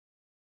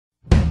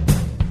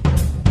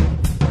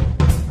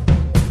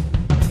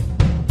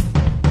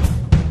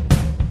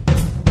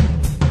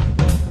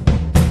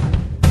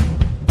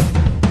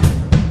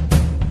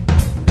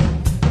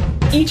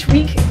each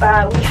week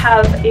we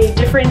have a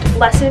different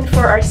lesson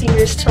for our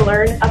seniors to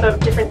learn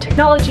about different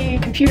technology,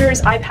 computers,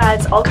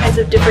 iPads, all kinds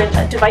of different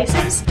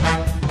devices.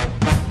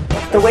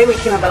 The way we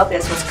came about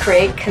this was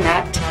create,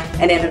 connect,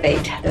 and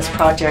innovate this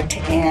project,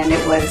 and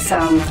it was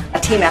a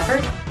team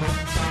effort.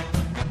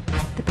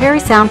 The Parry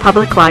Sound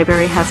Public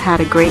Library has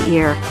had a great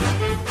year.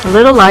 A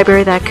little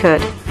library that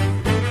could.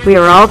 We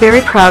are all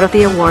very proud of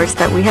the awards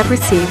that we have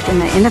received in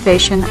the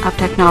innovation of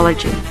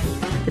technology.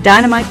 The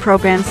Dynamite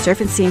program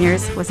Surfing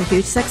Seniors was a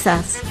huge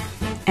success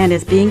and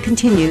is being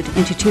continued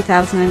into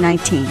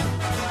 2019.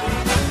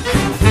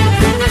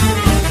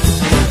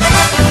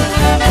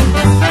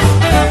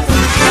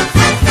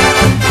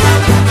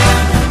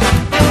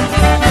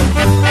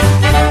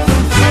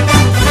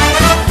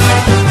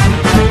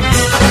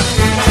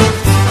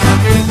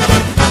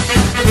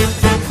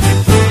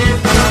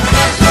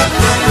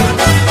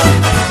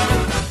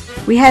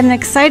 We had an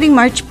exciting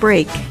March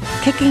break,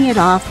 kicking it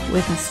off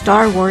with a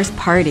Star Wars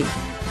party.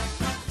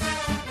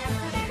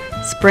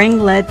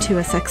 Spring led to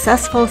a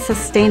successful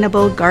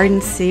sustainable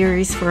garden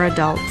series for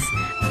adults.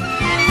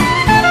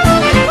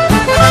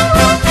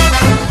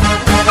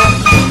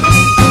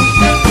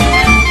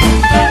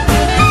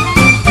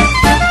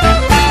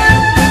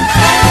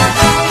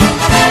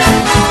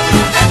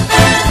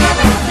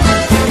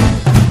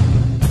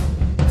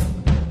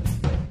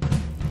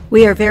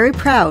 We are very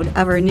proud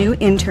of our new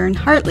intern,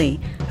 Hartley,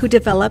 who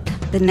developed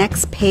The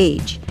Next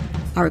Page,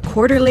 our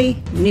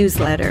quarterly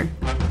newsletter.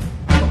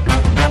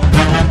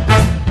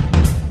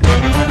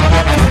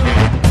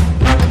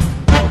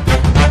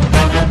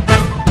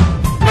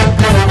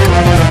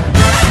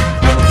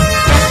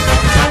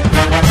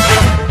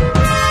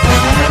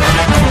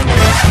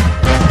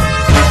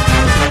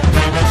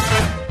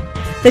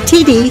 The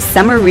TD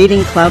Summer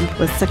Reading Club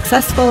was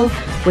successful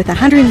with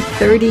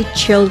 130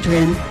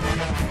 children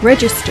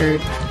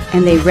registered,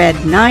 and they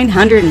read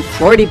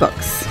 940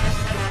 books.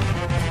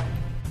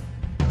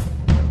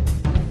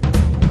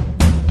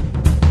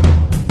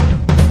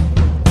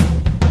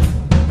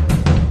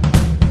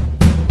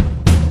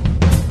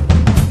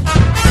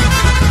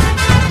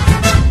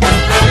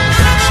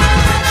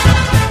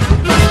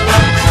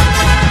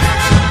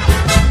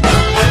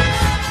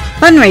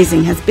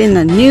 Fundraising has been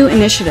a new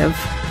initiative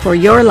for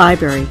your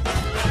library.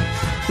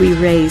 We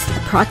raised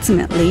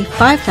approximately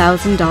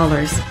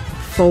 $5,000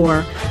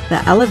 for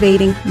the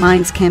Elevating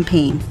Minds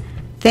campaign.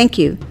 Thank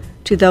you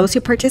to those who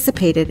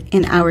participated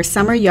in our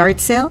summer yard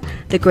sale,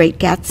 the Great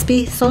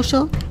Gatsby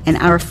Social, and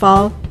our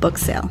fall book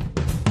sale.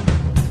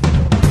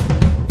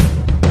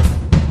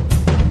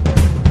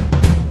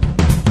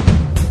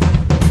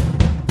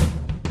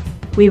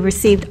 We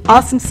received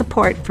awesome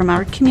support from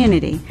our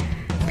community,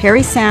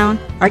 Parry Sound,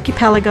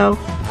 Archipelago,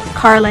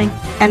 Carling,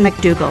 and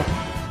McDougall.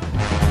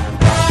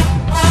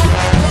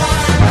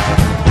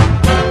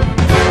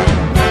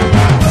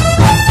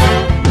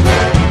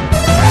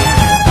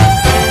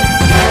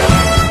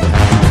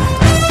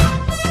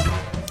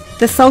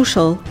 The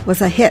social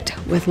was a hit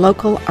with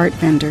local art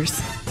vendors.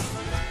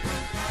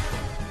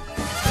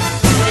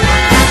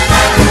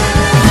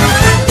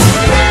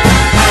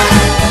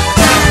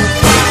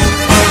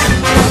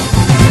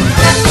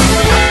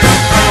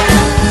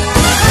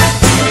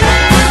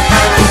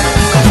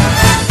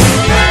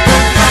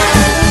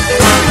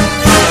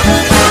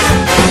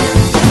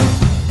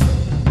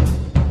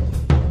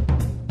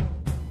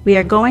 We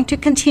are going to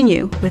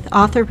continue with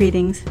author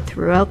readings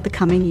throughout the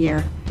coming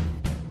year.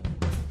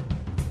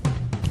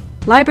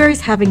 Libraries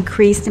have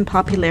increased in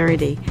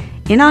popularity.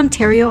 In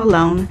Ontario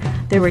alone,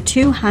 there were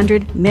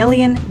 200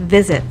 million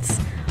visits.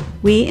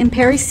 We in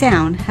Parry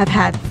Sound have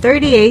had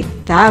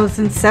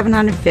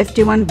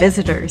 38,751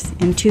 visitors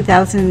in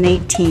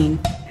 2018.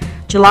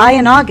 July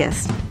and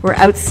August were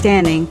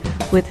outstanding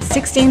with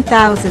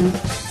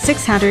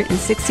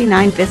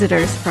 16,669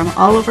 visitors from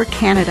all over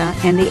Canada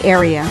and the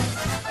area.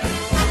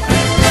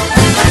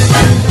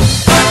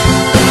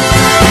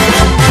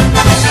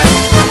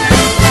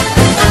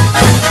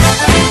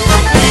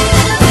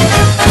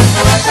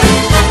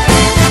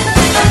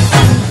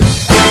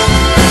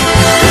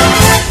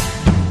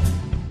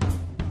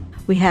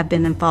 We have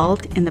been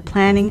involved in the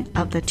planning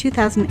of the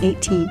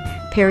 2018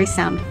 Parry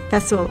Sound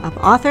Festival of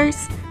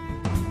Authors.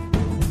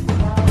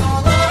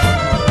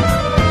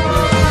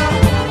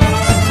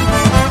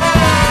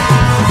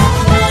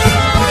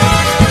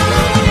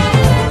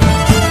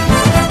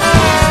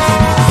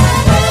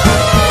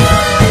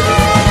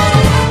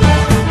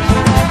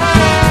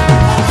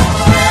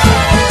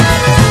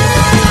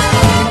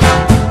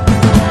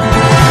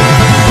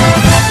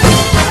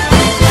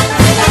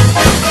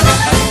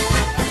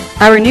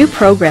 Our new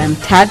program,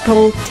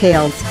 Tadpole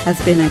Tales,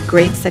 has been a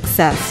great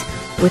success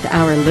with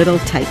our little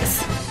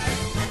types.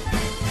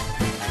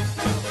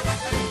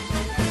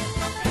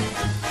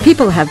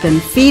 People have been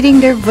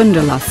feeding their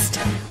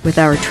Wunderlust with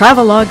our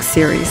travelogue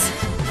series.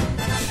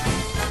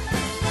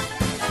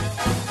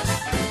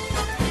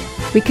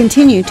 We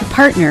continue to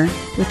partner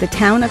with the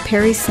town of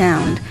Parry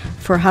Sound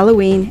for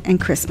Halloween and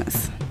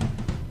Christmas.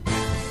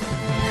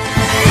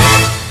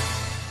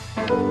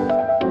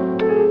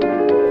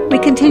 We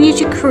continue continue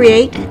to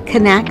create,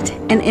 connect,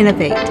 and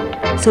innovate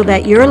so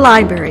that your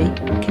library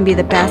can be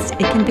the best it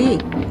can be.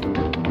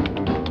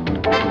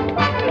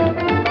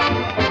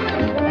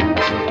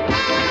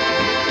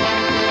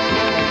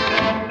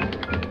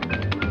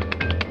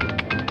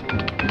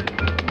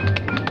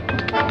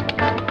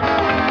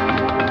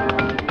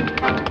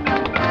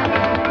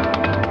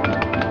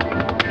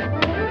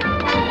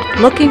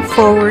 Looking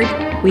forward,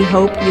 we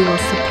hope you will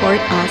support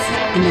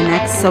us in the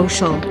next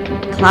social,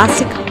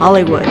 Classic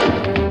Hollywood.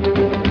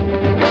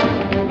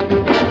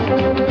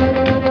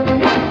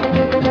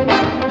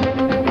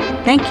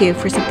 Thank you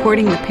for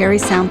supporting the Parry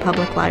Sound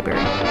Public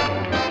Library.